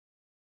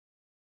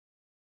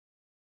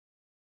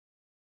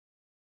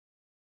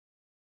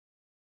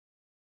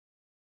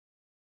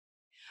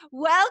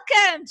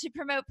Welcome to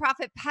Promote,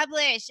 Profit,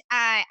 Publish.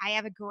 I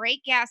have a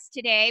great guest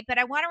today, but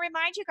I want to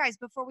remind you guys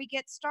before we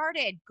get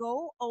started,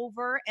 go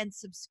over and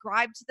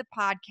subscribe to the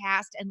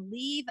podcast and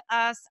leave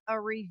us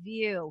a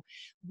review.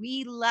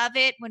 We love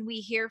it when we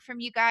hear from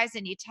you guys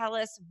and you tell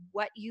us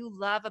what you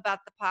love about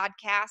the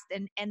podcast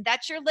and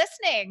that you're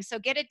listening. So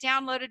get it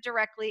downloaded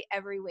directly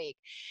every week.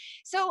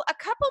 So a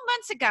couple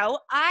months ago,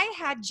 I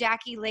had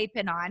Jackie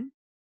Lapin on.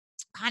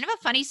 Kind of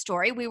a funny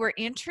story. We were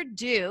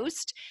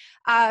introduced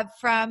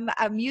from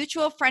a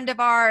mutual friend of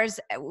ours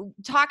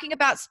talking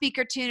about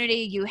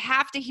SpeakerTunity. You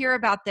have to hear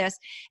about this.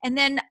 And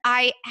then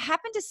I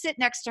happened to sit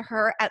next to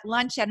her at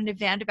lunch at an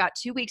event about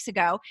 2 weeks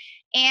ago,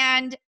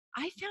 and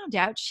I found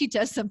out she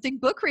does something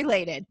book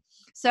related.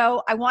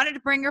 So I wanted to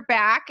bring her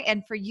back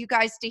and for you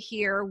guys to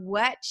hear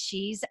what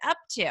she's up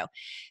to.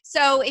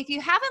 So if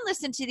you haven't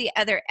listened to the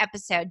other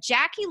episode,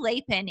 Jackie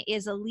Lapin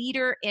is a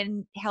leader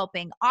in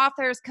helping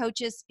authors,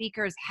 coaches,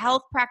 speakers,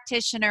 health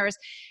practitioners,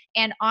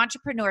 and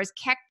entrepreneurs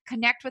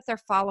connect with their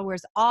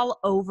followers all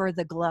over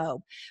the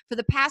globe. For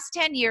the past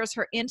 10 years,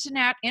 her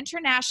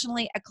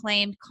internationally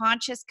acclaimed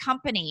conscious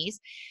companies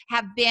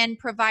have been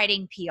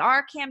providing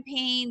PR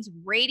campaigns,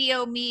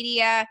 radio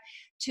media,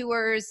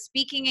 tours,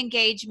 speaking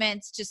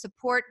engagements to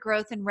support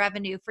growth and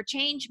revenue for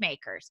change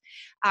makers.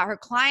 Her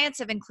clients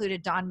have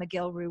included Don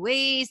McGill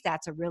Ruiz.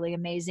 That's a really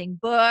amazing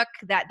book.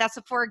 That's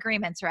the 4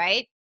 Agreements,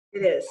 right?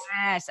 It is.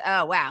 Yes.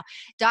 Oh, wow.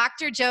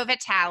 Dr. Joe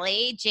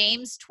Vitale,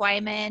 James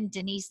Twyman,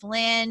 Denise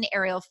Lynn,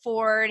 Ariel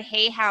Ford,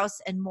 Hay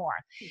House, and more.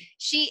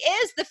 She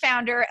is the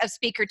founder of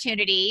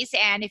SpeakerTunities.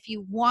 And if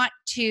you want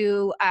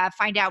to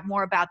find out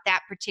more about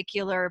that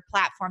particular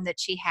platform that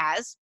she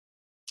has,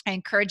 I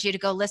encourage you to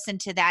go listen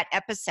to that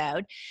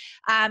episode.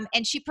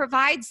 And she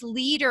provides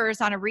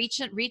leaders on a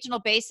regional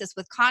basis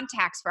with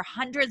contacts for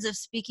hundreds of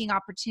speaking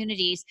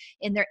opportunities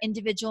in their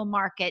individual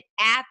market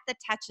at the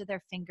touch of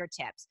their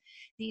fingertips.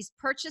 These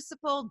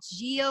purchasable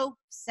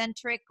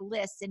geocentric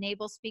lists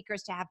enable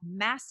speakers to have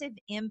massive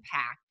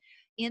impact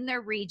in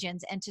their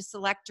regions and to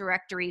select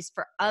directories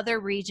for other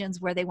regions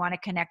where they want to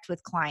connect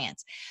with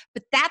clients.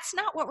 But that's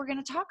not what we're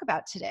going to talk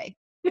about today.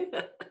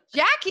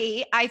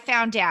 Jackie, I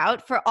found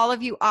out, for all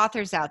of you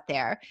authors out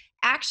there,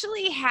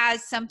 actually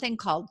has something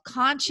called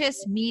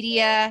Conscious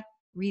Media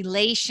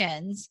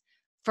Relations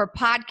for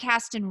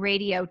podcast and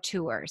radio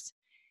tours.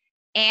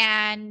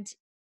 And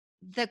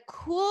the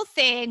cool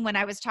thing when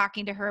I was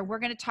talking to her, we're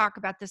going to talk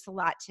about this a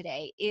lot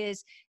today,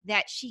 is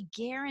that she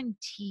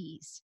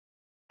guarantees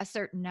a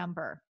certain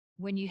number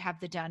when you have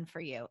the done for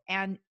you.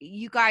 And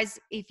you guys,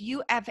 if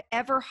you have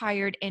ever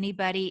hired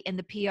anybody in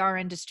the PR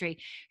industry,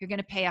 you're going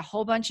to pay a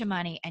whole bunch of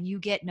money and you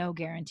get no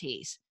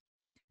guarantees.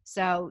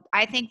 So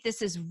I think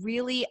this is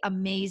really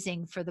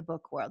amazing for the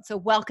book world. So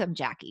welcome,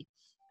 Jackie.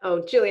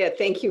 Oh, Juliet,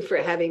 thank you for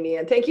having me.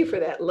 And thank you for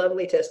that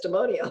lovely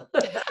testimonial.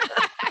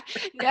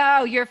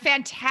 No, you're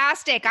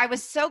fantastic. I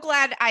was so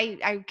glad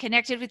I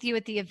connected with you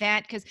at the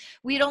event because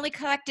we'd only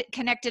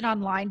connected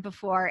online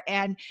before,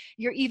 and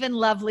you're even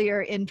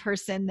lovelier in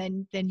person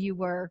than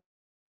you are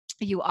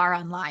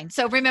online.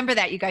 So remember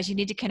that, you guys. You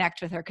need to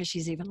connect with her because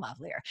she's even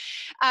lovelier.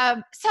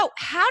 So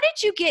how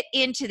did you get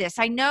into this?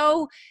 I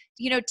know,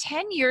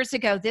 10 years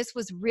ago, this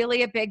was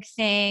really a big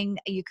thing.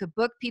 You could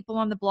book people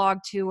on the blog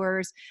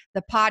tours,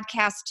 the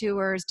podcast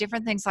tours,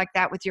 different things like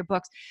that with your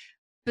books.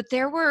 But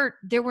there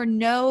were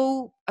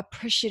no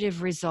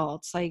appreciative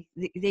results. Like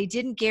they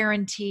didn't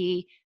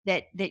guarantee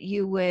that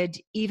you would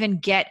even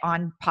get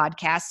on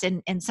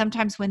podcasts. And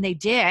sometimes when they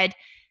did,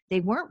 they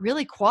weren't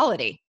really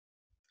quality.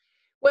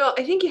 Well,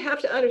 I think you have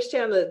to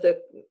understand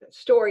the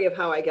story of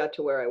how I got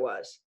to where I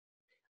was.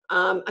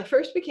 I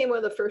first became one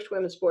of the first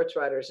women sports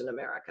writers in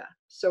America.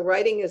 So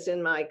writing is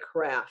in my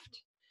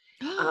craft.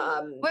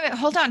 Wait,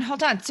 hold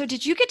on. So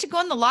did you get to go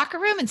in the locker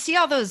room and see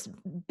all those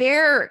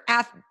bare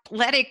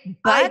athletic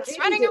butts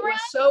running around? It was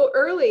so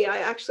early, I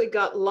actually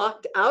got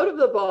locked out of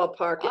the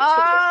ballpark.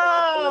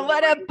 Oh,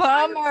 what a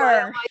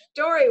bummer. My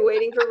story,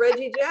 waiting for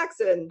Reggie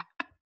Jackson.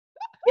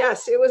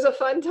 Yes, it was a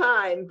fun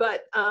time,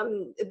 but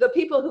the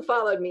people who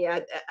followed me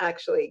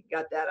actually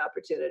got that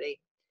opportunity.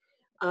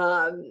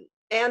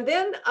 And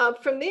then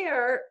from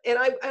there, and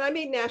I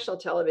made national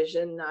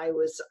television. I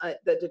was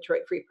at the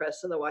Detroit Free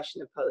Press and the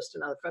Washington Post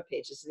and on the front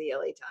pages of the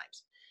LA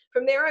Times.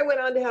 From there, I went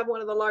on to have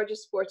one of the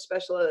largest sports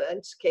special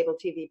and cable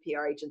TV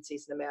PR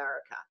agencies in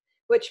America,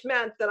 which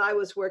meant that I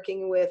was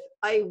working with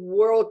a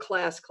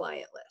world-class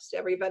client list.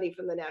 Everybody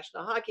from the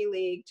National Hockey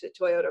League to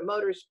Toyota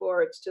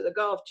Motorsports to the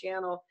Golf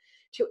Channel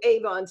to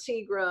Avon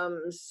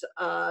Seagram's,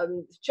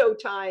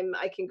 Showtime.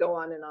 I can go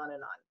on and on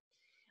and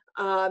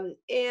on.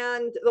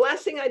 And the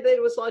last thing I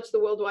did was launch the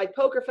worldwide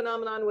poker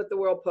phenomenon with the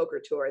World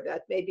Poker Tour.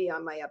 That may be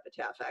on my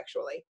epitaph,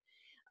 actually.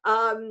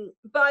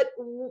 But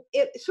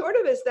it sort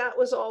of, as that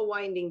was all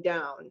winding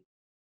down,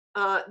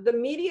 the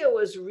media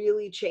was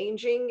really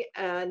changing,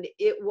 and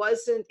it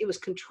was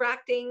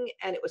contracting,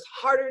 and it was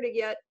harder to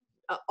get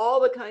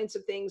all the kinds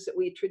of things that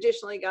we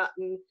traditionally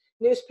gotten: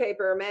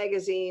 newspaper,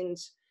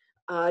 magazines,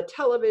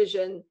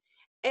 television.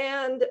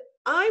 And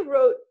I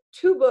wrote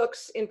 2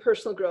 books in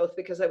personal growth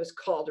because I was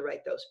called to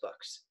write those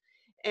books.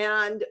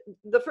 And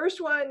the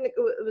first one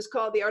was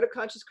called The Art of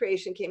Conscious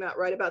Creation, came out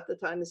right about the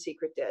time The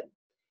Secret did.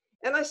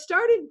 And I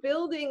started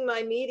building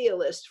my media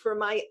list for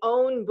my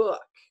own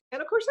book.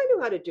 And of course, I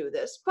knew how to do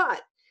this,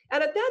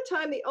 and at that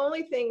time, the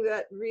only thing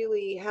that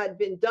really had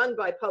been done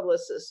by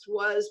publicists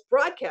was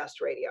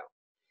broadcast radio.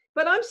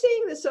 But I'm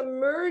seeing this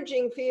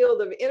emerging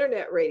field of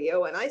internet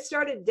radio, and I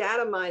started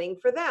data mining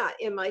for that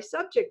in my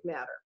subject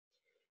matter.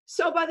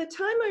 So by the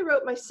time I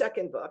wrote my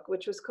second book,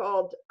 which was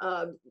called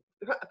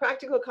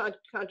Practical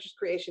Conscious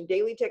Creation,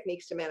 Daily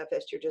Techniques to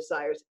Manifest Your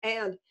Desires,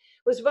 and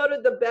was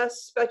voted the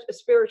best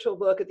spiritual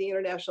book at the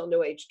International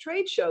New Age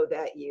Trade Show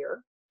that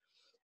year,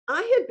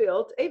 I had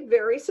built a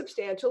very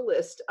substantial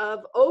list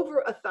of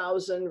over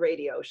 1,000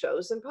 radio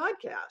shows and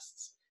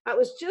podcasts. That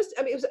was just,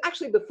 I mean, it was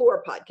actually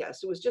before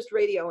podcasts. It was just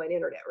radio and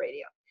internet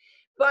radio.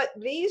 But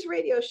these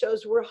radio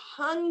shows were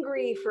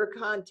hungry for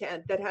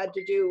content that had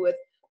to do with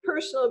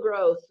personal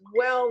growth,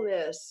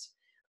 wellness,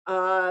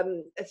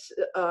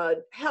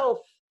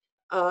 health,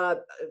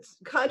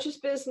 conscious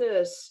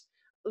business,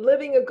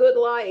 living a good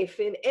life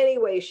in any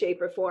way,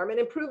 shape, or form, and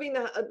improving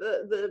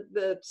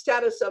the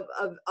status of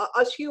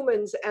us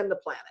humans and the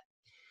planet.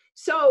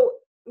 So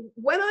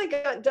when I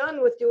got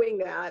done with doing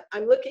that,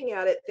 I'm looking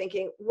at it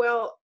thinking,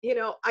 well, you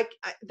know,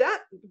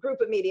 that group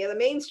of media, the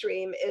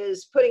mainstream,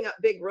 is putting up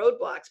big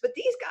roadblocks, but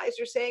these guys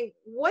are saying,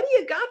 what do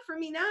you got for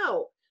me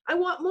now? I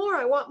want more,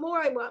 I want more,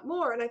 I want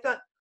more. And I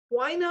thought,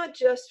 why not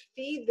just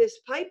feed this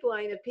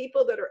pipeline of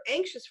people that are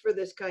anxious for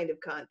this kind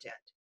of content?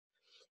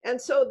 And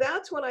so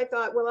that's when I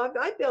thought, well, if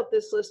I built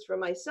this list for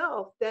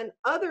myself, then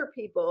other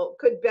people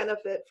could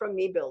benefit from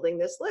me building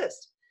this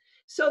list.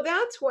 So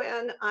that's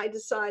when I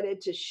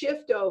decided to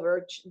shift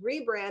over,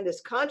 rebrand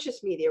as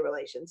Conscious Media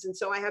Relations. And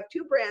so I have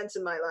two brands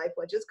in my life,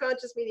 which is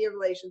Conscious Media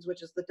Relations,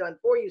 which is the done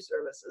for you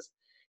services,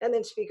 and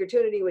then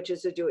SpeakerTunity, which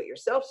is the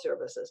do-it-yourself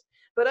services.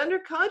 But under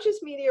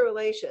Conscious Media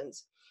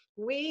Relations,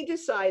 we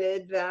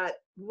decided that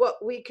how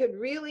we could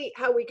really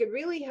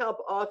help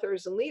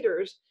authors and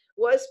leaders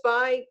was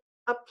by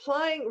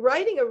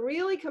writing a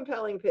really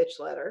compelling pitch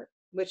letter,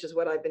 which is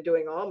what I've been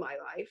doing all my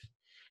life,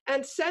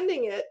 and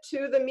sending it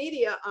to the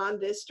media on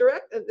this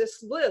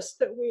list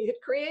that we had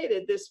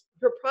created, this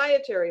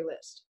proprietary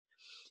list.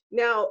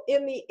 Now,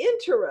 in the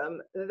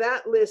interim,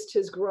 that list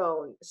has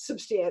grown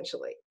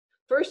substantially.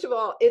 First of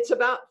all, it's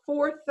about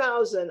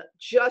 4,000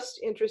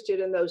 just interested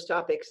in those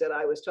topics that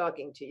I was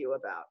talking to you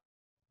about.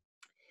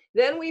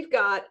 Then we've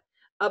got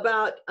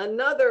about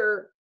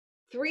another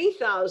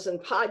 3,000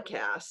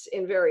 podcasts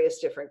in various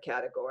different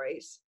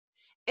categories.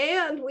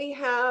 And we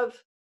have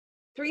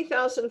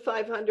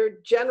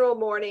 3,500 general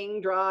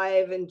morning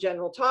drive and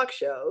general talk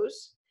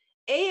shows.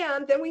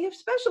 And then we have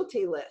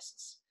specialty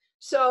lists.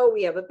 So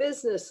we have a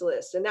business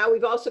list. And now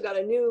we've also got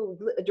a new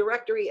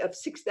directory of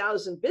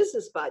 6,000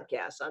 business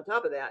podcasts on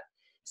top of that.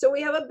 So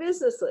we have a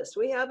business list.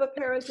 We have a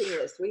parenting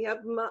list. We have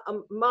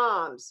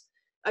moms.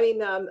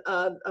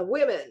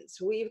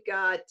 Women's. We've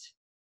got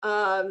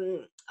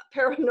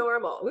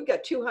paranormal. We've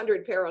got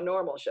 200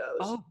 paranormal shows.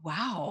 Oh,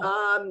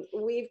 wow.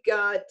 We've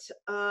got,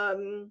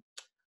 I'm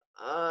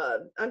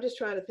just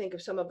trying to think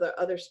of some of the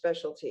other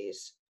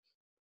specialties,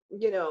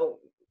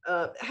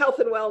 health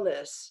and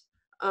wellness.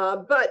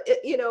 But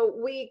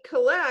we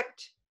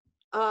collect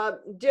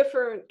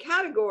different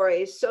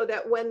categories so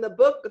that when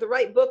the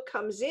right book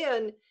comes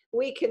in,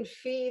 we can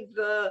feed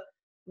the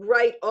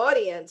right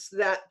audience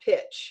that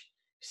pitch.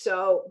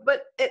 So,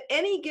 but at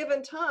any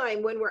given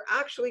time, when we're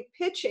actually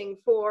pitching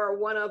for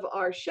one of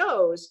our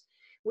shows,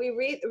 we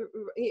write the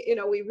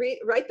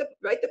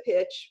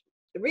pitch.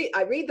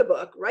 I read the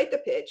book, write the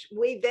pitch.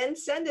 We then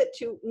send it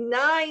to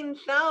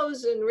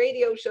 9,000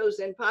 radio shows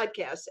and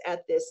podcasts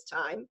at this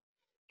time,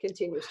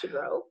 continues to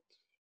grow.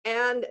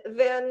 And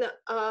then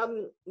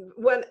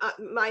when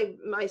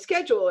my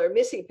scheduler,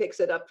 Missy,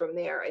 picks it up from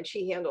there, and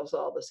she handles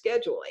all the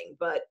scheduling.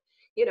 But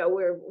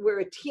we're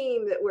a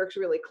team that works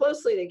really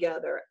closely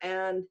together.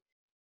 And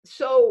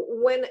so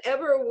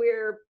whenever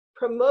we're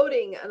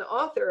promoting an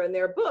author and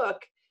their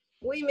book,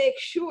 we make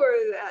sure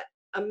that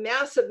a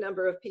massive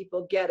number of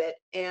people get it.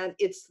 And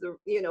it's the,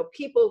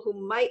 people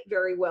who might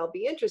very well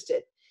be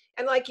interested.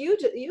 And like you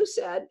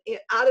said,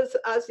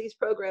 as these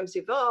programs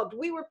evolved,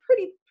 we were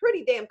pretty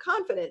damn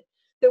confident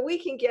that we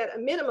can get a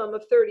minimum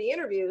of 30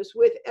 interviews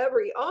with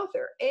every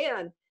author.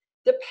 And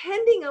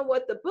depending on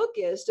what the book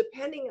is,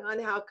 depending on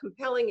how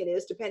compelling it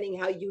is, depending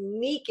how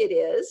unique it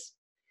is,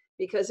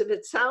 because if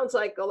it sounds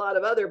like a lot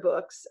of other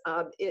books,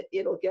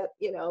 it'll get,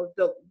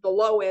 the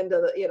low end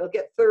of it'll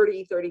get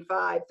 30,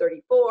 35,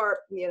 34,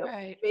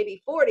 right,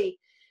 maybe 40.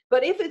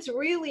 But if it's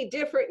really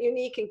different,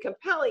 unique, and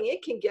compelling,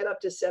 it can get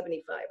up to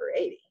 75 or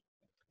 80.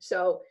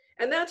 So,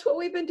 and that's what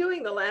we've been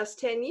doing the last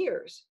 10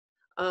 years.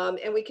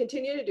 And we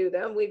continue to do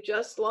them. We've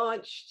just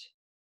launched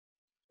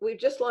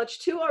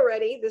 2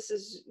 already. This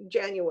is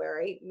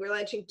January. We're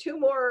launching 2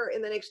 more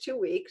in the next 2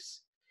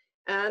 weeks.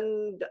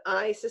 And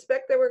I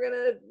suspect that we're going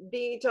to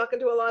be talking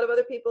to a lot of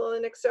other people in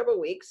the next several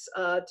weeks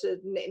to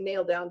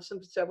nail down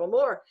several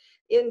more.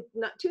 In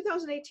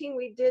 2018,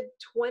 we did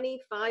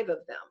 25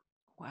 of them.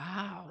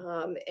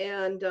 Wow.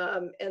 And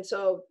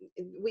so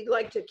we'd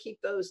like to keep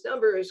those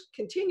numbers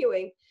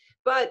continuing,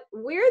 but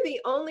we're the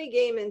only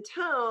game in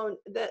town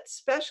that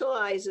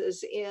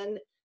specializes in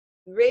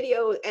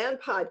radio and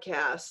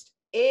podcast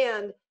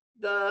and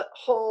the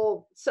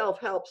whole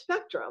self-help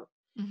spectrum.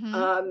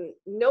 Hmm.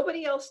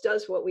 Nobody else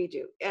does what we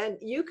do. And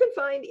you can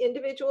find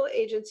individual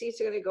agencies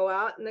who are going to go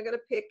out and they're going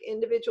to pick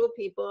individual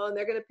people and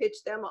they're going to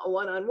pitch them a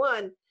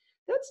one-on-one.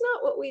 That's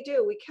not what we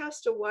do. We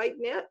cast a wide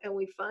net and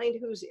we find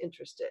who's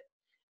interested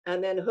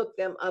and then hook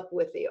them up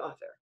with the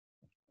author.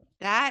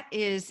 That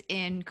is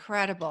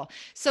incredible.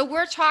 So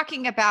we're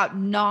talking about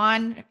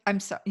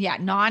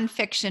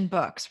nonfiction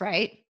books,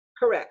 right?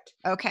 Correct.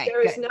 Okay,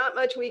 There is good. not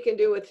much we can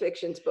do with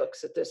fictions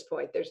books at this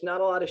point. There's not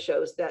a lot of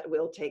shows that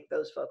will take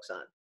those folks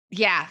on.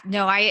 Yeah,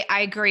 no, I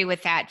agree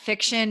with that.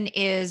 Fiction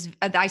is,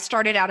 I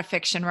started out a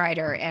fiction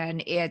writer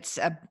and it's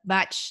a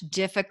much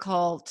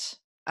difficult,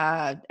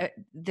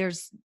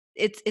 there's,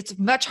 it's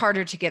much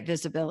harder to get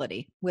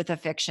visibility with a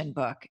fiction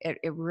book. It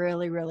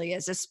really, really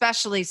is,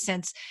 especially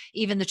since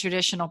even the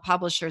traditional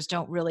publishers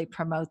don't really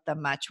promote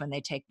them much when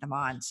they take them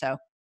on. So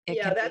it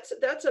Yeah, can be.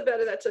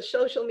 that's a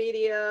social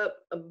media,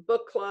 a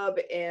book club,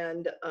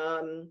 and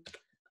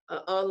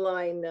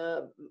online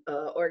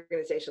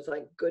organizations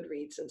like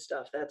Goodreads and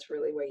stuff. That's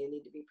really where you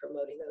need to be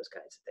promoting those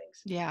kinds of things.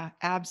 Yeah,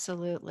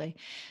 absolutely.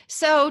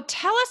 So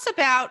tell us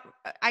about,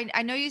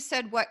 I know you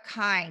said what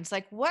kinds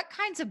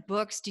of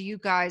books do you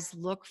guys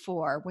look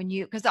for when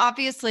you, because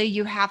obviously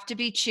you have to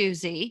be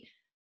choosy,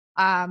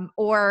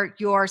 or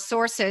your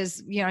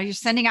sources, you're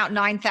sending out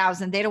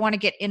 9,000, they don't want to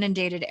get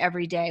inundated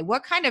every day.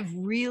 What kind of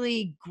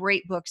really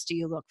great books do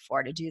you look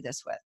for to do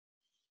this with?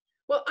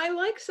 Well, I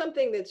like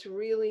something that's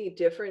really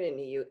different and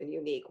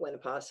unique when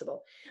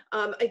possible.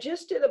 I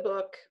just did a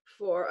book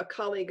for a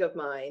colleague of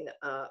mine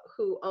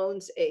who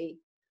owns a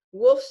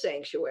wolf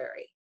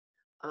sanctuary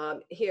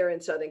here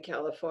in Southern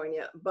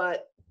California.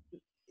 But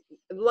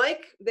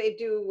like they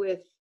do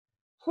with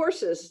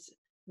horses,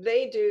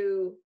 they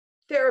do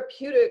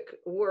therapeutic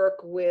work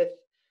with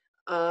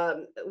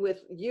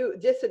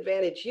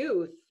disadvantaged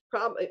youth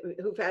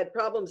who've had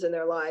problems in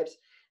their lives,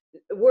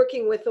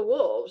 working with the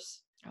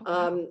wolves Oh,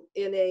 wow.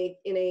 in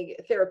a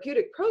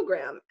therapeutic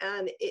program,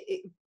 and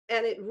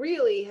it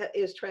really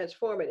is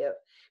transformative.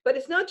 But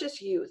it's not just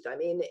youth. I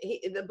mean,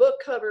 the book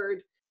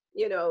covered,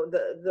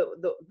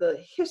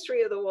 the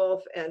history of the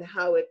wolf and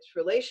how its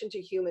relation to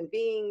human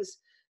beings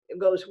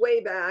goes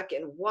way back,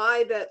 and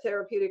why that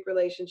therapeutic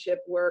relationship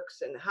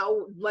works, and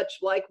how much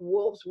like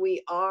wolves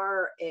we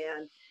are.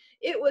 And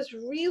it was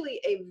really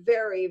a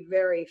very,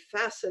 very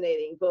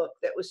fascinating book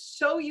that was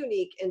so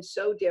unique and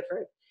so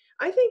different.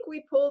 I think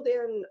we pulled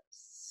in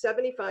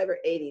 75 or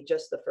 80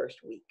 just the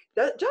first week.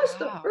 Just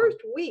the Wow. first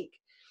week,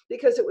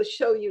 because it was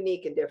so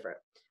unique and different.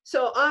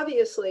 So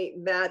obviously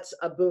that's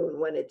a boon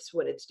when it's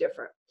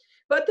different.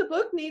 But the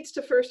book needs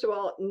to, first of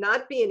all,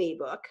 not be an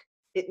ebook.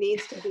 It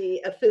needs to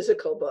be a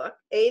physical book.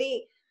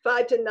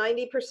 85 to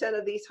 90%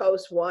 of these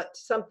hosts want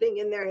something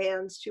in their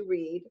hands to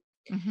read.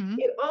 Hmm.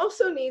 It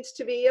also needs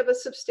to be of a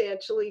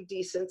substantially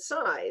decent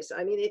size.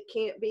 I mean, it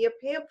can't be a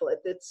pamphlet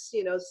that's,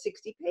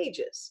 60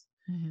 pages.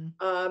 Hmm.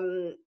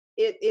 Um,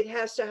 it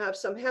has to have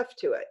some heft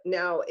to it.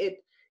 Now,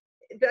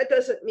 that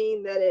doesn't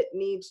mean that it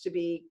needs to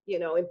be,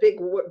 in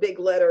big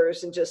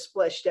letters and just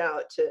fleshed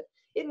out.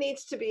 It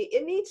needs to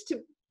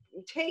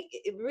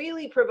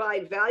really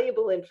provide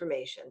valuable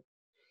information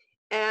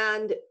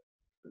and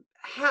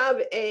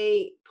have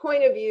a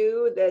point of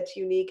view that's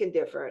unique and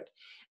different.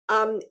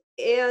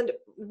 And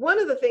one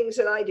of the things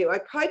that I do, I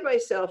pride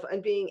myself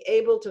on being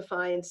able to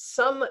find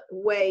some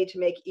way to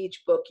make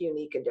each book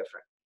unique and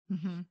different.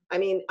 Hmm. I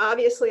mean,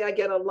 obviously, I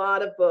get a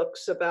lot of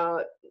books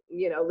about,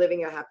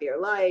 living a happier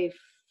life,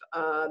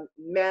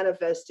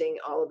 manifesting,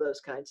 all of those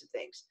kinds of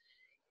things.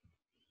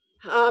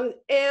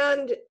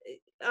 And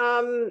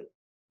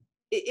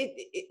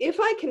if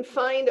I can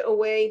find a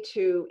way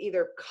to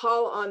either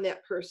call on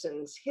that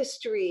person's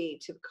history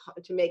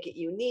to make it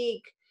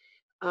unique,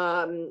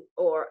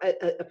 or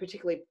a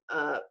particularly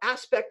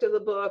aspect of the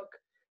book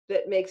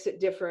that makes it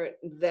different,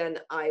 then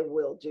I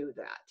will do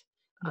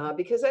that.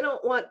 Because I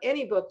don't want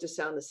any book to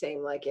sound the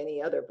same like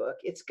any other book.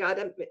 It's got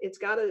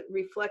to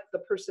reflect the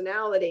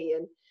personality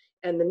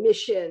and the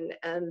mission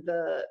and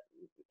the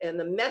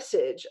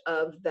message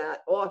of that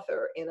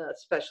author in a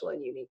special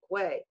and unique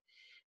way.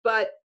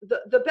 But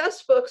the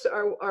best books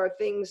are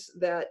things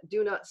that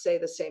do not say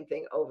the same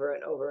thing over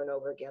and over and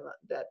over again,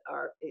 that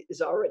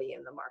is already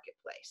in the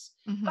marketplace.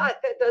 Hmm.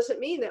 But that doesn't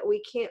mean that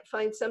we can't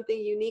find something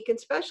unique and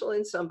special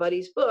in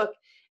somebody's book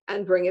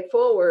and bring it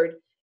forward,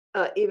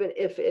 even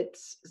if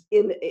it's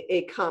in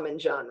a common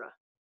genre.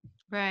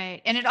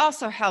 Right. And it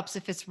also helps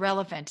if it's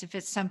relevant, if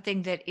it's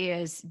something that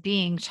is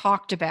being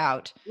talked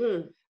about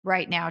Mm.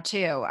 right now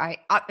too.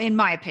 In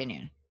my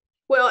opinion.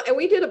 Well, and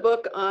we did a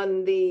book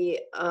on the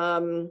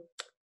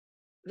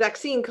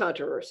vaccine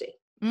controversy.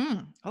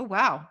 Oh,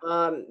 wow.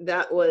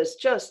 That was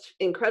just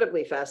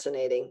incredibly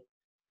fascinating,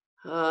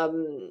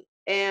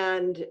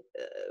 and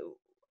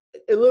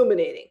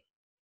illuminating.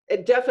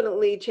 It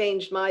definitely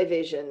changed my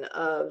vision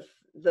of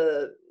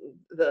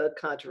the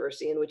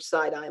controversy and which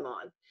side I'm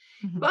on.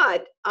 Mhm.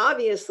 But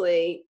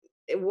obviously,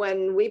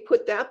 when we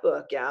put that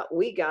book out,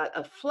 we got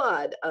a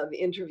flood of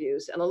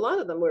interviews, and a lot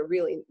of them were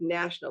really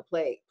national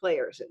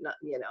players, and not,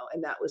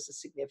 and that was a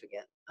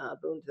significant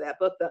boon to that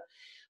book.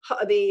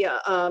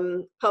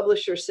 The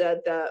publisher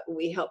said that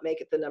we helped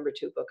make it the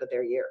 #2 book of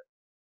their year.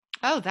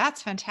 Oh,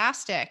 that's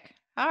fantastic.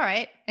 All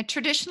right. And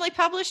traditionally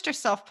published or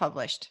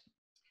self-published?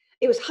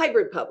 It was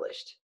hybrid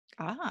published.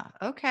 Ah,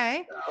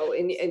 okay. So,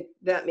 and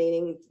that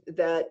meaning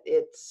that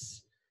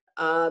it's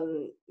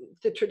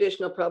the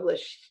traditional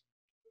published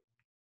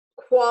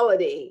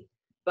quality,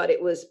 but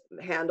it was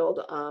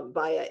handled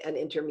by an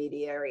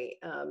intermediary,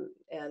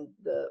 and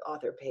the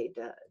author paid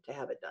to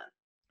have it done.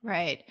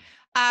 Right.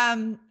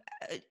 Um,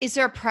 is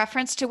there a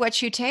preference to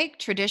what you take,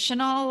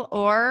 traditional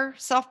or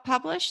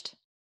self-published?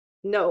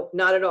 No,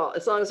 not at all.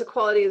 As long as the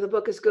quality of the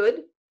book is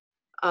good.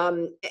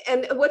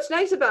 And what's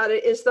nice about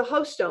it is the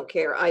hosts don't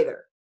care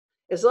either.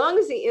 As long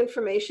as the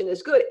information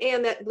is good,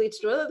 and that leads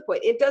to another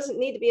point, it doesn't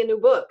need to be a new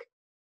book.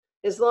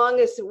 As long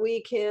as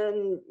we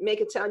can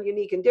make it sound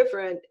unique and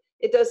different,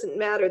 it doesn't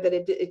matter that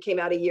it came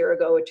out a year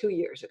ago or 2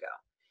 years ago.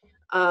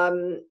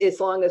 As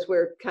long as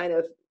we're kind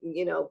of,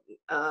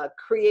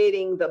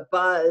 creating the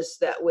buzz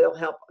that will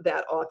help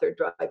that author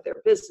drive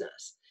their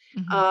business.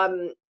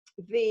 Mhm.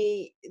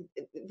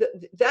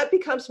 That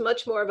becomes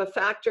much more of a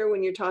factor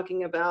when you're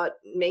talking about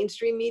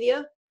mainstream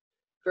media.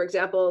 For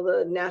example,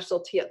 the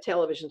national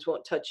televisions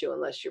won't touch you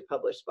unless you're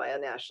published by a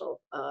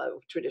national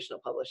traditional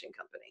publishing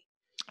company.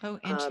 Oh,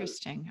 Um,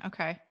 interesting.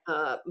 Okay.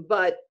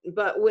 but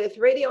with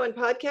radio and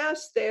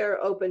podcasts, they're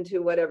open to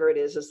whatever it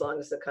is as long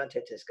as the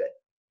content is good.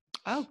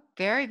 Oh,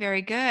 very,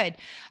 very good.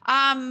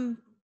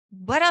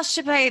 What else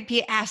should I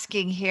be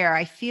asking here?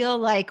 I feel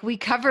like we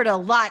covered a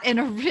lot in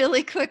a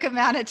really quick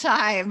amount of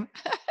time.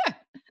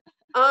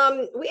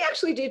 We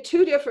actually do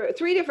three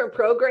different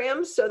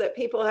programs so that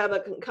people have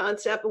a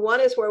concept. One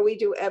is where we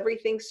do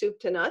everything soup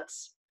to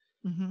nuts.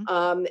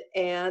 Mhm.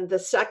 And the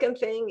second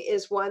thing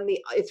is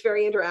it's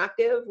very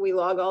interactive. We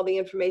log all the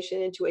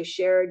information into a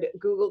shared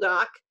Google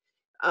Doc,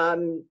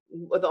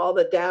 with all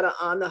the data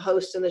on the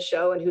host and the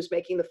show and who's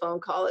making the phone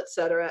call, et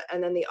cetera.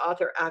 And then the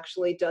author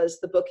actually does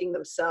the booking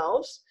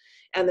themselves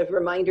and the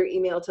reminder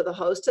email to the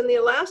host. And the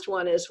last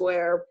one is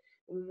where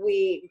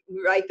we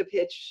write the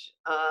pitch,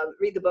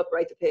 read the book,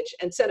 write the pitch,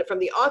 and send it from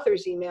the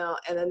author's email.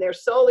 And then they're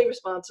solely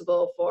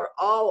responsible for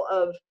all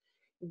of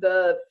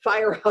the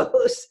fire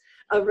hose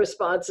of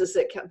responses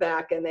that come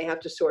back, and they have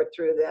to sort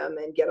through them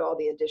and get all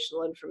the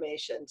additional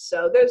information.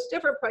 So there's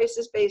different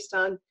prices based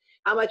on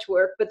how much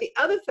work. But the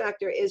other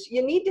factor is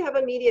you need to have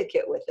a media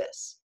kit with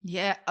this.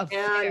 Yeah.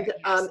 And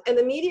Yes. and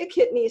the media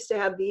kit needs to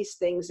have these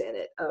things in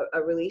it: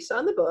 a release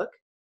on the book,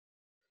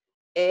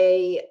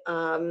 a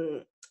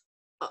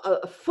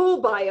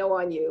full bio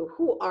on you.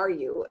 Who are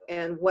you,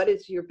 and what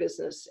is your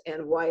business,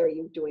 and why are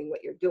you doing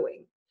what you're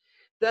doing?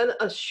 Then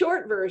a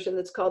short version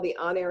that's called the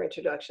on-air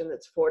introduction,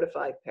 that's 4 to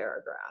 5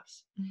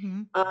 paragraphs.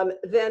 Mhm.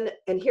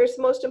 And here's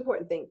the most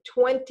important thing: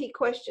 20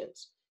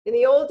 questions. In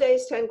the old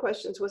days, 10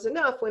 questions was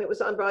enough when it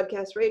was on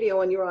broadcast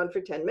radio and you're on for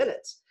 10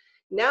 minutes.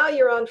 Now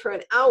you're on for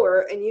an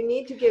hour, and you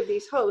need to give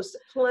these hosts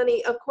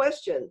plenty of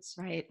questions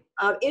Right.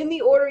 in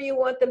the order you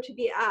want them to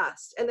be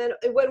asked. And then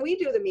when we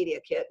do the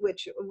media kit,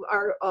 which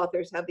our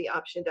authors have the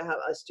option to have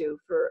us do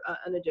for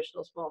an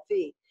additional small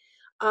fee,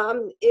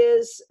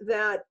 is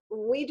that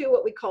we do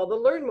what we call the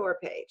Learn More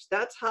page.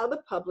 That's how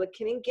the public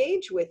can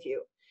engage with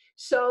you.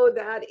 So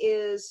that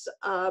is,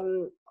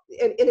 and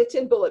it's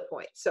in bullet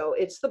points. So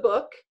it's the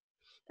book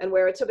and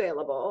where it's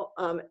available.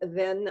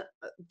 Then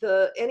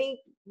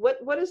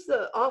what is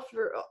the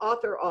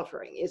author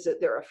offering? Is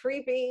there a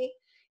freebie?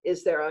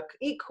 Is there a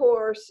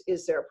e-course?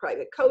 Is there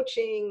private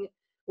coaching?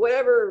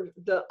 Whatever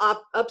the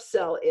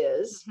upsell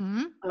is.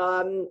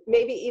 Mhm.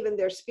 Maybe even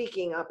their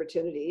speaking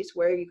opportunities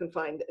where you can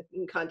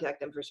contact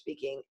them for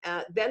speaking.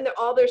 Then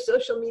all their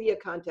social media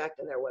contact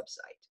and their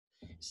website.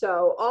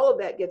 So all of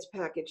that gets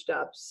packaged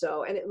up.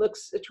 And it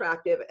looks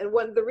attractive. And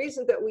one of the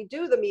reasons that we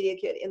do the media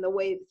kit in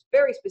the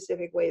very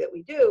specific way that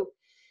we do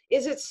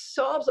is it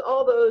solves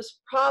all those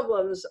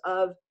problems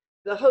of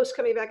the host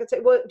coming back and say,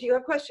 well, do you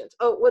have questions?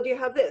 Oh, well, do you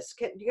have this?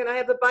 Can I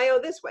have the bio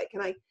this way?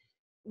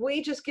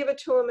 We just give it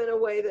to them in a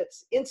way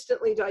that's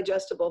instantly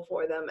digestible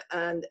for them,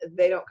 and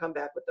they don't come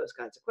back with those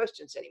kinds of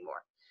questions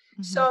anymore.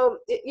 Mhm. So,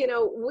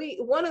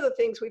 one of the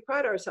things we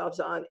pride ourselves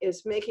on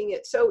is making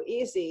it so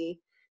easy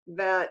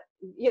that,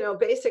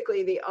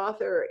 basically the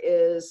author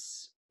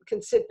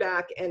can sit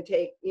back and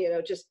take,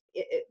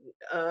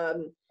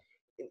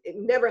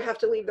 never have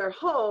to leave their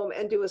home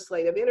and do a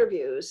slate of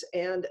interviews.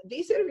 And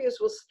these interviews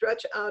will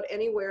stretch out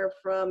anywhere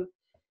from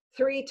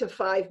 3 to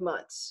 5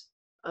 months.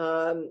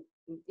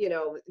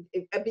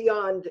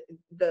 Beyond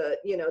the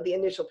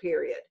initial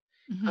period,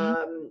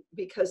 Mhm.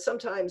 because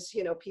sometimes,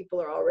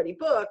 people are already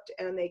booked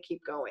and they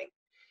keep going.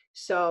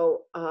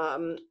 So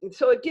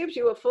it gives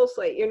you a full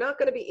slate. You're not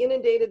going to be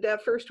inundated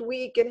that first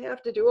week and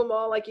have to do them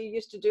all like you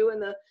used to do in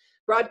the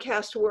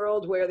broadcast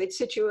world where they'd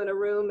sit you in a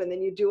room and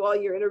then you do all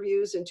your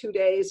interviews in 2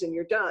 days and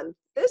you're done.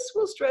 This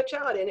will stretch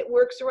out and it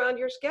works around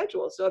your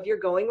schedule. So if you're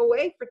going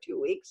away for 2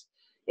 weeks,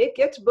 it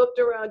gets booked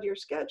around your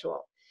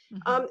schedule.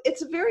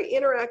 It's a very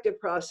interactive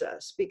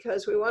process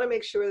because we want to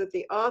make sure that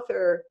the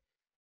author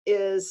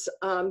is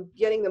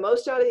getting the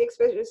most out of the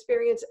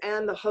experience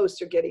and the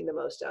hosts are getting the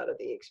most out of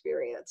the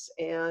experience.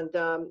 And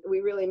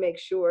we really make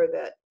sure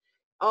that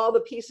all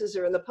the pieces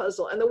are in the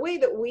puzzle. And the way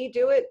that we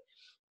do it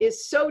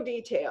is so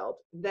detailed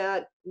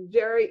that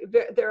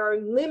there are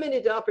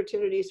limited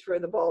opportunities for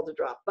the ball to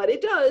drop, but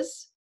it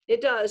does.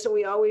 And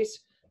we always,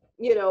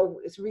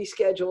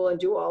 reschedule and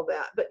do all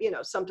that. But,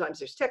 sometimes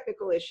there's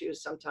technical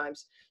issues.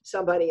 Sometimes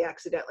somebody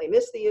accidentally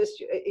missed the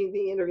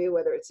interview,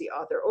 whether it's the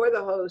author or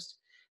the host.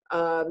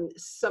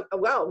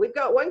 We've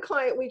got one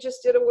client we've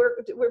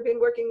been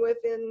working with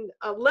in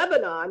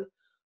Lebanon,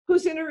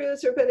 whose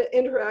interviews have been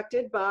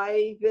interrupted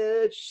by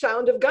the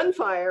sound of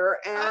gunfire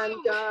and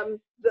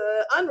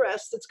the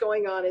unrest that's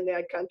going on in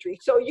that country.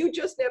 So you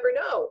just never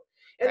know.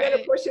 And then,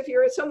 of course, if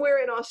you're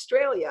somewhere in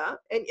Australia,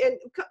 and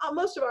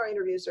most of our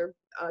interviews are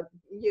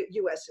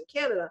US and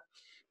Canada,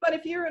 but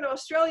if you're in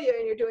Australia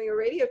and you're doing a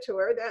radio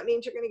tour, that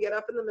means you're going to get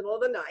up in the middle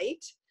of the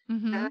night.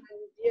 And,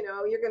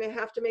 you're going to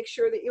have to make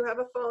sure that you have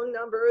a phone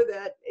number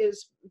that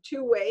is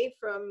two-way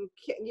from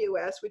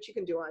US, which you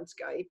can do on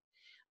Skype.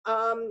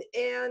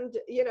 And,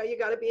 you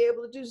got to be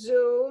able to do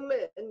Zoom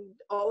and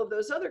all of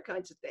those other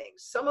kinds of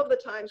things. Some of the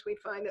times we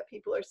find that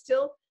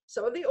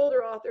some of the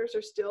older authors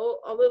are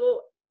still a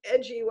little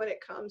edgy when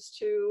it comes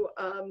to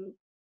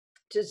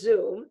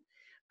Zoom.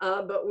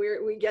 But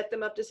we get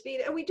them up to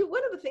speed. And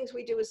one of the things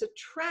we do is a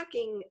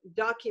tracking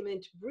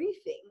document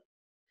briefing,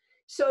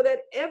 so that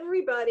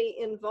everybody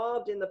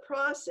involved in the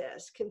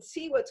process can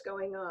see what's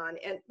going on.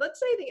 And let's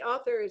say the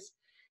author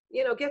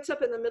gets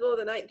up in the middle of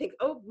the night and think,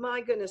 oh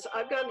my goodness,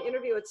 I've got an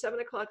interview at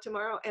 7:00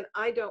 tomorrow and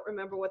I don't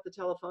remember what the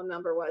telephone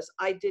number was.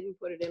 I didn't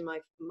put it in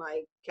my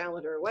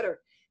calendar or whatever.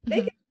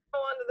 They can go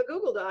onto the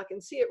Google Doc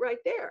and see it right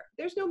there.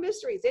 There's no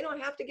mysteries. They don't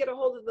have to get a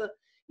hold of the,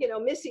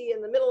 Missy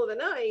in the middle of the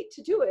night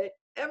to do it.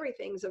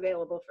 Everything's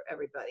available for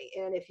everybody.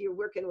 And if you're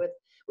working with,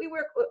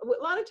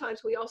 a lot of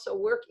times we also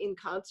work in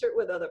concert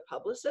with other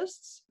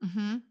publicists.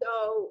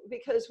 So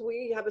because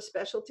we have a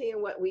specialty in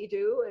what we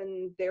do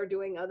and they're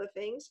doing other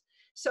things.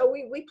 So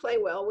we play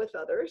well with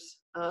others.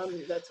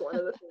 That's one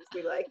of the things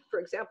we like, for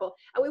example.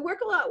 And we work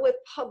a lot with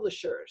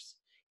publishers,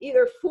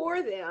 either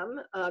for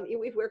them.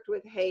 We've worked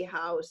with Hay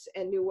House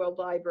and New World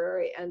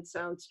Library and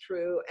Sounds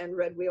True and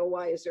Red Wheel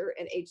Wiser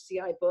and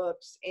HCI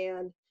Books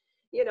and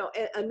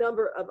a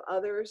number of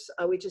others.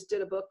 We just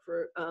did a book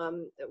for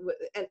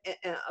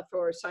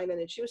Simon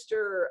and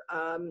Schuster.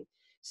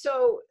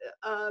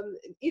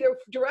 Either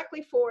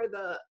directly for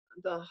the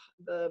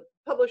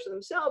publisher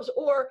themselves,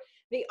 or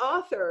the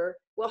author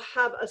will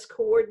have us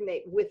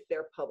coordinate with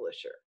their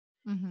publisher.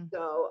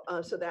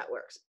 So that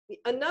works.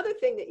 Another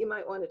thing that you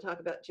might want to talk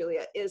about,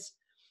 Juliet, is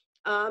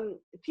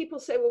people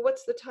say, well,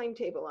 what's the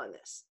timetable on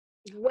this?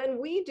 When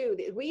we do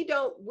this, we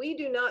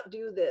do not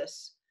do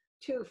this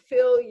to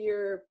fill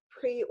your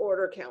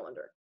pre-order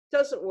calendar.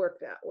 Doesn't work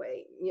that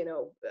way,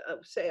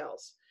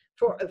 sales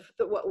for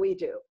what we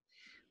do.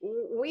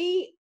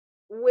 We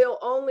will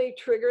only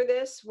trigger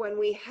this when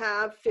we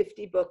have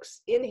 50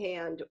 books in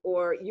hand,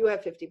 or you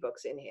have 50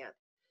 books in hand.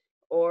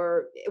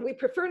 Or we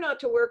prefer not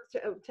to work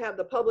to have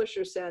the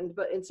publisher send,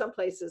 but in some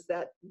places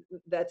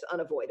that's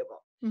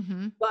unavoidable.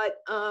 But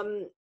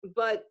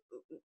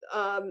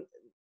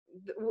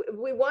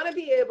we want to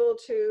be able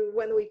to,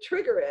 when we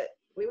trigger it,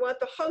 we want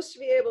the host to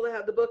be able to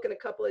have the book in a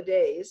couple of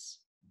days,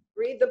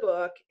 read the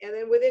book, and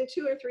then within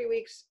 2 or 3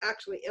 weeks,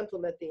 actually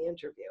implement the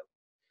interview.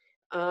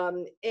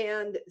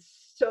 And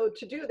so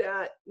to do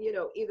that,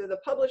 either the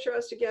publisher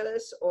has to get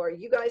us, or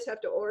you guys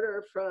have to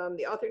order from,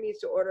 the author needs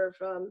to order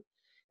from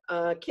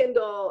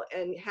Kindle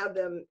and have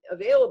them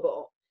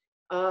available.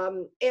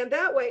 And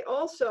that way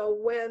also,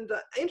 when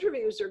the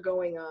interviews are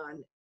going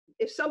on,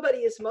 if somebody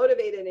is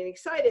motivated and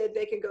excited,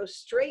 they can go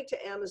straight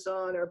to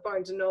Amazon or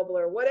Barnes and Noble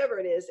or whatever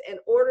it is and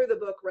order the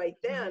book right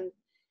then,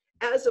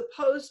 as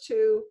opposed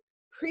to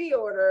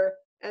pre-order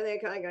and they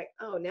kind of like,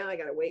 oh, now I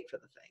got to wait for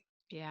the thing.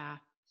 Yeah.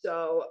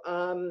 So,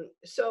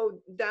 so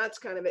that's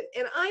kind of it.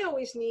 And I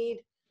always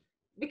need,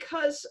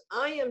 because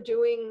I am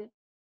doing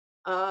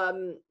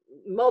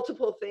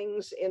multiple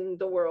things in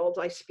the world.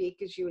 I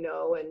speak, as you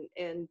know,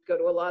 and go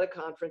to a lot of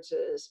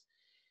conferences.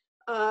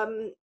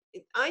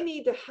 I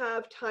need to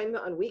have time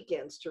on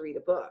weekends to read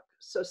a book.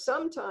 So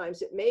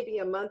sometimes it may be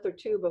a month or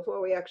two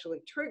before we actually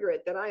trigger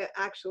it that I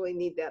actually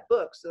need that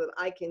book so that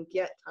I can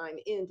get time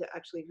in to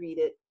actually read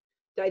it,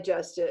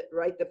 digest it,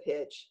 write the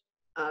pitch,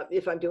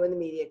 if I'm doing the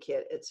media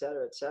kit, et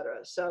cetera, et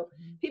cetera. So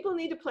people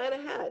need to plan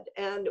ahead,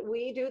 and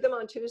we do them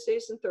on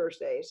Tuesdays and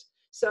Thursdays.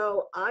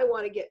 So I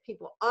want to get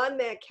people on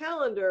that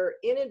calendar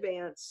in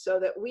advance so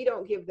that we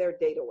don't give their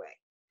date away,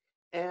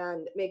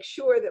 and make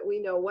sure that we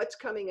know what's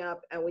coming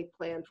up and we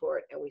plan for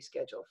it and we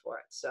schedule for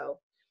it. So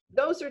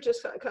those are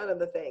just kind of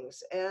the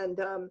things. And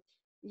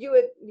you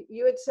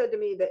had said to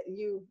me that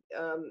you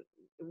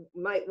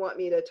might want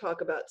me to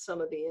talk about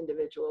some of the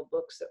individual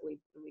books that we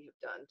have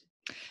done.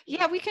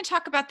 Yeah, we can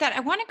talk about that. I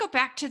want to go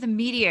back to the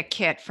media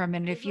kit for a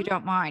minute, if you Mhm.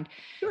 don't mind.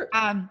 Sure.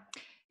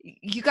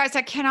 You guys,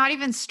 I cannot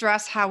even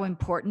stress how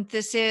important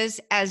this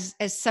is. As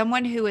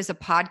someone who is a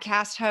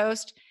podcast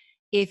host,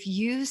 if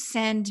you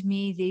send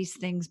me these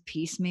things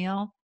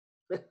piecemeal,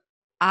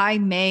 I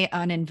may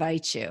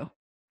uninvite you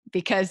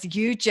because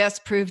you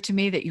just proved to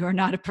me that you're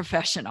not a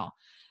professional.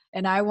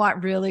 And I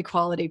want really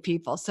quality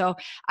people. So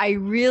I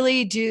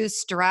really do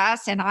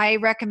stress, and I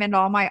recommend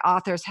all my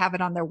authors have it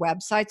on their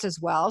websites as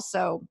well.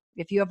 So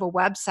if you have a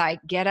website,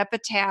 get up a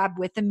tab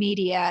with the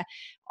media,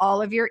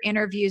 all of your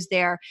interviews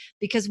there,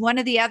 because one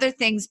of the other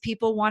things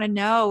people want to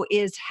know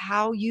is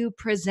how you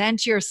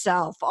present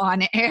yourself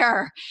on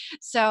air.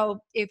 So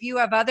if you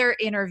have other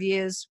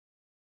interviews,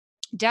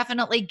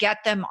 definitely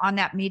get them on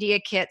that media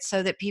kit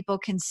so that people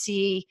can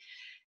see,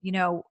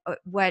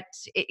 what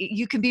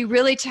you can be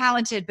really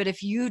talented, but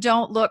if you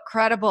don't look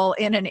credible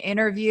in an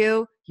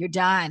interview, you're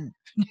done.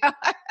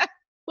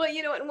 Well,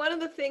 and one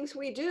of the things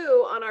we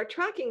do on our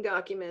tracking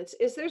documents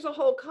is there's a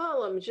whole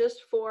column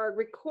just for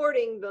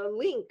recording the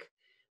link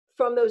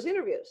from those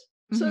interviews.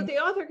 So that Mhm. the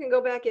author can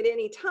go back at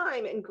any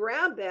time and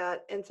grab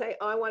that and say,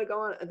 oh, I want to go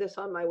on this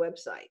on my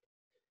website.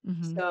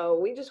 Mhm. So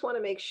we just want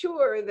to make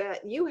sure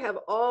that you have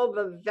all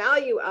the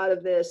value out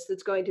of this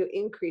that's going to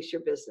increase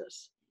your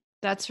business.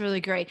 That's really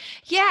great.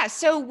 Yeah.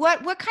 So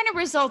what kind of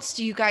results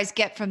do you guys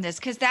get from this?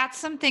 Because that's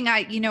something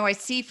I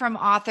see from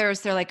authors.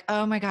 They're like,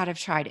 oh my God, I've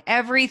tried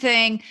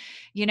everything.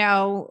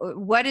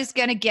 What is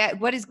going to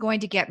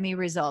get me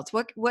results?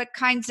 What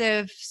kinds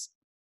of,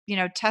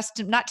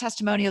 not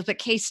testimonials, but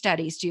case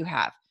studies do you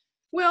have?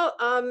 Well,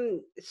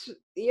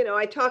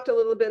 I talked a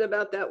little bit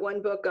about that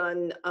one book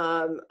on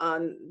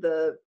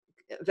the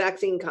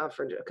vaccine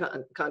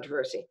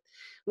controversy.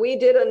 We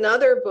did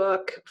another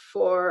book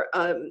for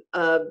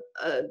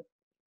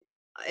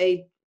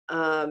a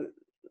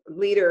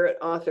leader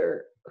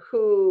author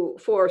who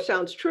for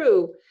Sounds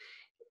True,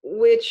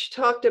 which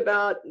talked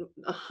about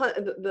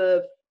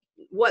the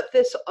what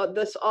this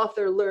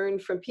author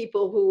learned from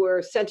people who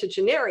were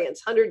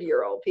centenarians,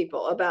 100-year-old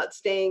people, about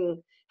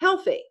staying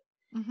healthy.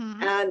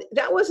 Mhm. And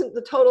that wasn't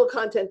the total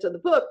content of the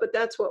book, but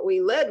that's what we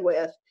led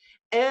with.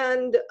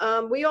 And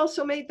we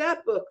also made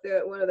that book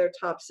one of their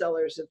top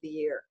sellers of the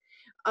year.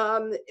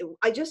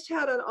 I just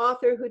had an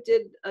author who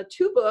did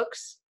 2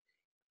 books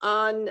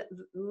on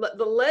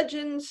the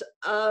legends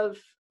of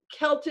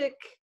Celtic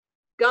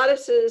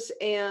goddesses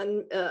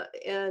and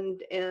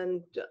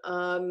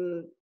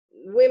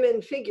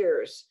women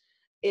figures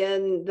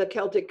in the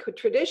Celtic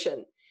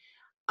tradition.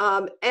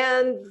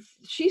 And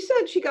she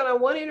said she got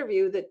on one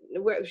interview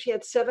where she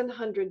had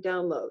 700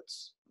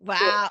 downloads.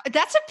 Wow.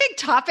 That's a big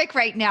topic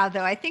right now,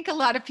 though. I think a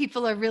lot of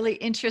people are really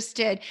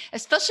interested,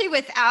 especially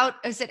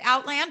is it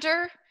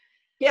Outlander?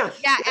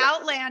 Yes, Yeah, yes.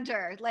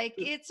 Outlander. Like,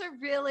 it's a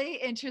really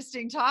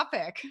interesting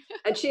topic.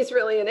 And she's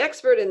really an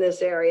expert in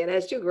this area and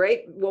has 2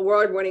 great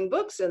award-winning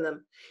books in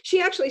them.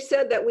 She actually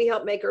said that we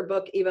helped make her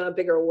book even a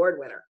bigger award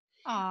winner.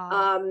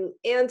 Aw.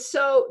 And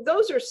so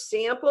those are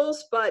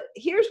samples, but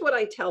here's what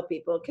I tell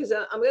people, because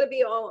I'm going to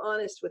be all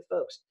honest with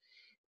folks.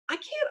 I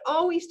can't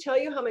always tell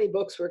you how many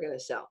books we're going to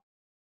sell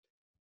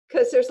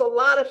because there's a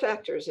lot of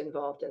factors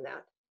involved in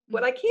that.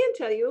 What Mm. I can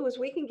tell you is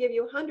we can give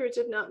you hundreds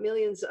of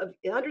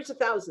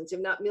thousands, if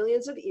not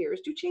millions of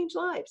ears to change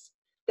lives.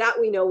 That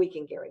we know we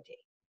can guarantee.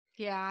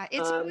 Yeah,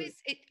 Um,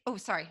 oh,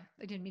 sorry.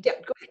 I didn't mean to.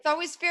 yeah, go It's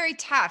always very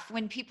tough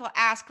when people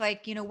ask,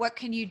 like, what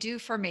can you do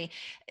for me?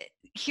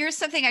 Here's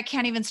something I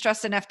can't even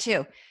stress enough,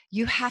 too.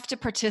 You have to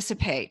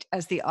participate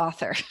as the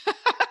author.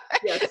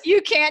 yes.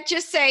 You can't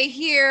just say,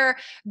 here,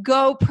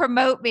 go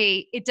promote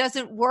me. It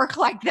doesn't work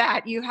like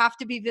that. You have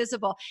to be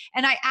visible.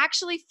 And I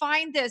actually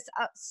find this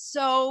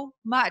so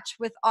much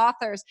with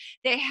authors.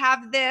 They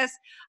have this,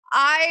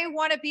 I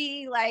want to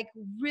be like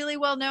really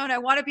well known. I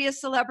want to be a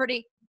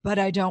celebrity, but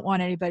I don't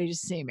want anybody to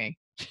see me.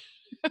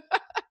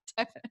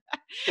 And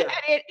Yeah,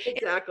 it's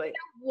exactly.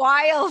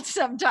 wild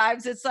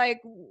sometimes. It's like,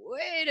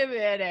 wait a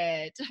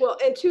minute. Well,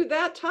 and to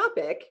that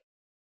topic,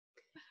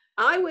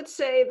 I would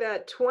say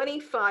that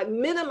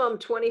minimum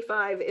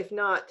 25, if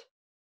not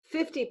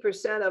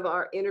 50% of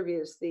our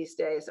interviews these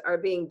days are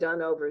being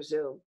done over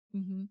Zoom.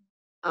 Mhm.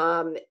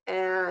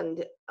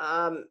 And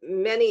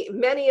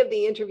many of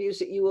the interviews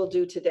that you will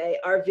do today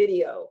are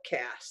video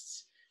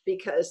casts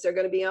because they're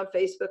going to be on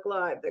Facebook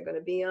Live, they're going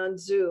to be on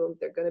Zoom,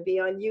 they're going to be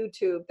on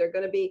YouTube, they're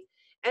going to be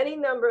any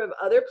number of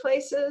other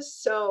places.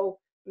 So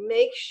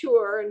make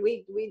sure, and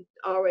we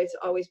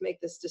always make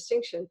this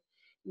distinction,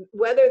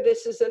 whether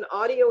this is an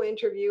audio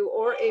interview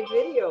or a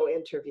video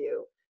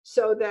interview,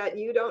 so that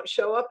you don't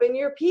show up in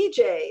your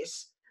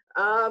PJs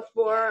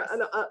for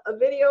Yes. a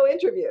video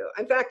interview.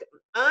 In fact,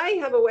 I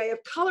have a way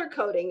of color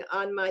coding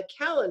on my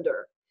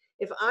calendar.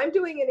 If I'm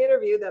doing an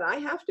interview that I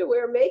have to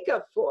wear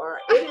makeup for,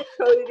 it is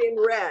coded in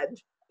red.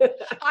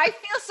 I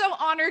feel so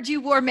honored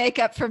you wore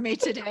makeup for me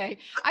today.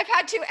 I've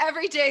had to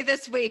every day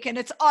this week, and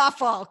it's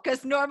awful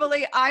because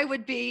normally I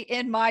would be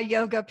in my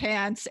yoga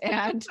pants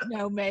and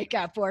no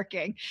makeup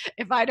working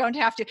if I don't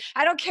have to.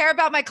 I don't care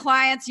about my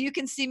clients. You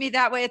can see me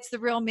that way. It's the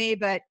real me,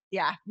 but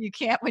yeah, you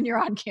can't when you're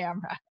on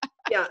camera.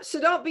 Yeah. So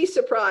don't be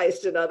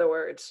surprised, in other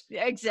words. You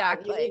need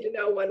Exactly. to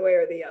know one way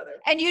or the other.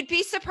 And you'd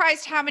be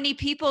surprised how many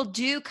people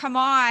do come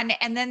on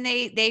and then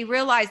they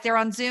realize they're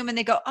on Zoom and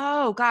they go,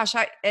 oh gosh,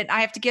 I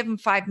have to give them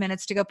 5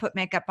 minutes to go put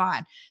makeup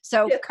on.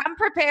 So Yeah. come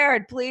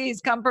prepared,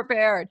 please come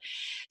prepared.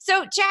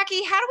 So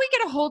Jackie, how do we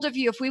get a hold of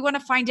you if we want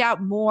to find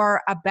out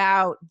more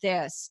about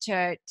this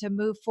to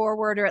move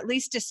forward, or at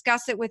least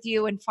discuss it with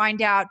you and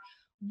find out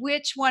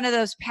which one of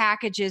those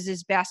packages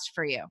is best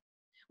for you?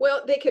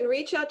 Well, they can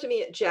reach out to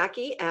me at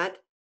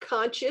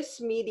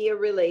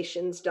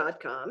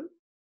Jackie@consciousmediarelations.com.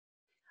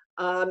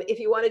 If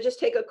you want to just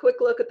take a quick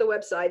look at the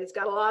website, it's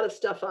got a lot of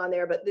stuff on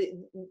there, but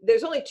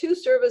there's only two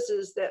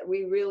services that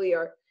we really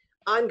are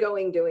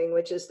ongoing doing,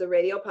 which is the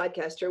radio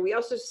podcaster. We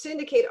also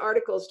syndicate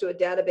articles to a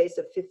database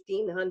of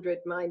 1,500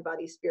 mind,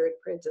 body, spirit,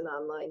 print, and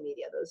online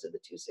media. Those are the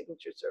two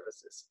signature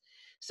services.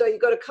 So you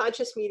go to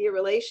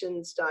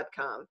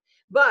consciousmediarelations.com.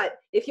 But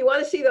if you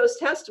want to see those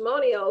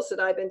testimonials that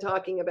I've been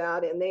talking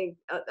about, and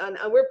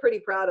we're pretty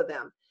proud of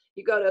them,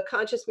 you go to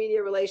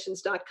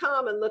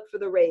consciousmediarelations.com and look for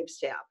the Raves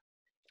tab.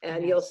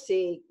 And you'll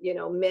see,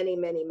 many,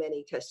 many,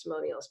 many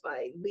testimonials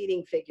by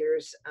leading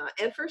figures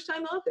and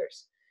first-time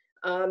authors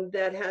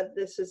that had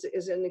this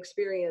as an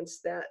experience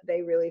that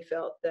they really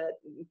felt that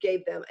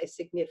gave them a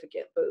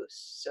significant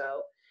boost.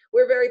 So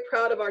we're very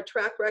proud of our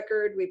track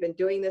record. We've been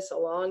doing this a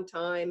long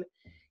time.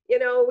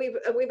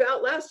 We've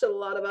outlasted a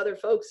lot of other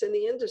folks in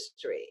the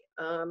industry.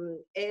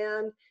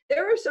 And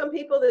there are some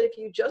people that if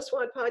you just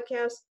want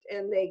podcasts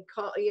and they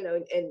call,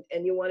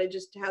 and you want to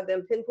just have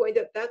them pinpoint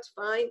it, that's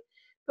fine.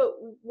 But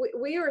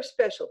we are a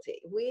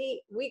specialty.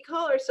 We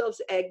call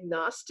ourselves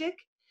agnostic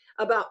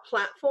about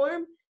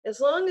platform. As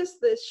long as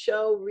this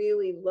show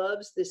really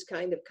loves this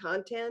kind of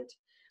content,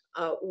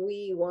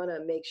 we want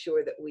to make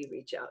sure that we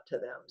reach out to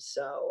them.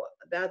 So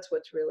that's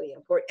what's really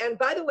important. And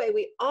by the way,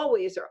 we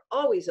are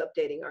always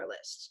updating our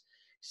lists.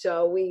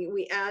 So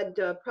we add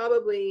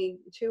probably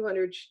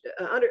 100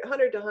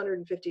 to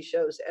 150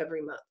 shows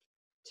every month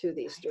to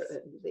these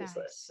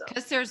lists.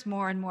 Because there's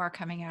more and more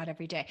coming out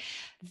every day.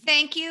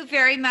 Thank you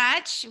very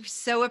much.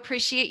 So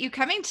appreciate you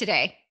coming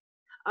today.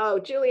 Oh,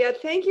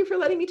 Juliet, thank you for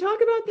letting me talk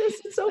about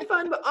this. It's so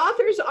fun. But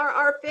authors are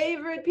our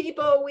favorite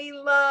people. We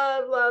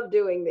love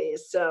doing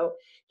these. So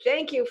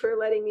thank you for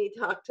letting me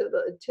talk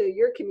to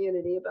your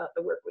community about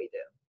the work we do.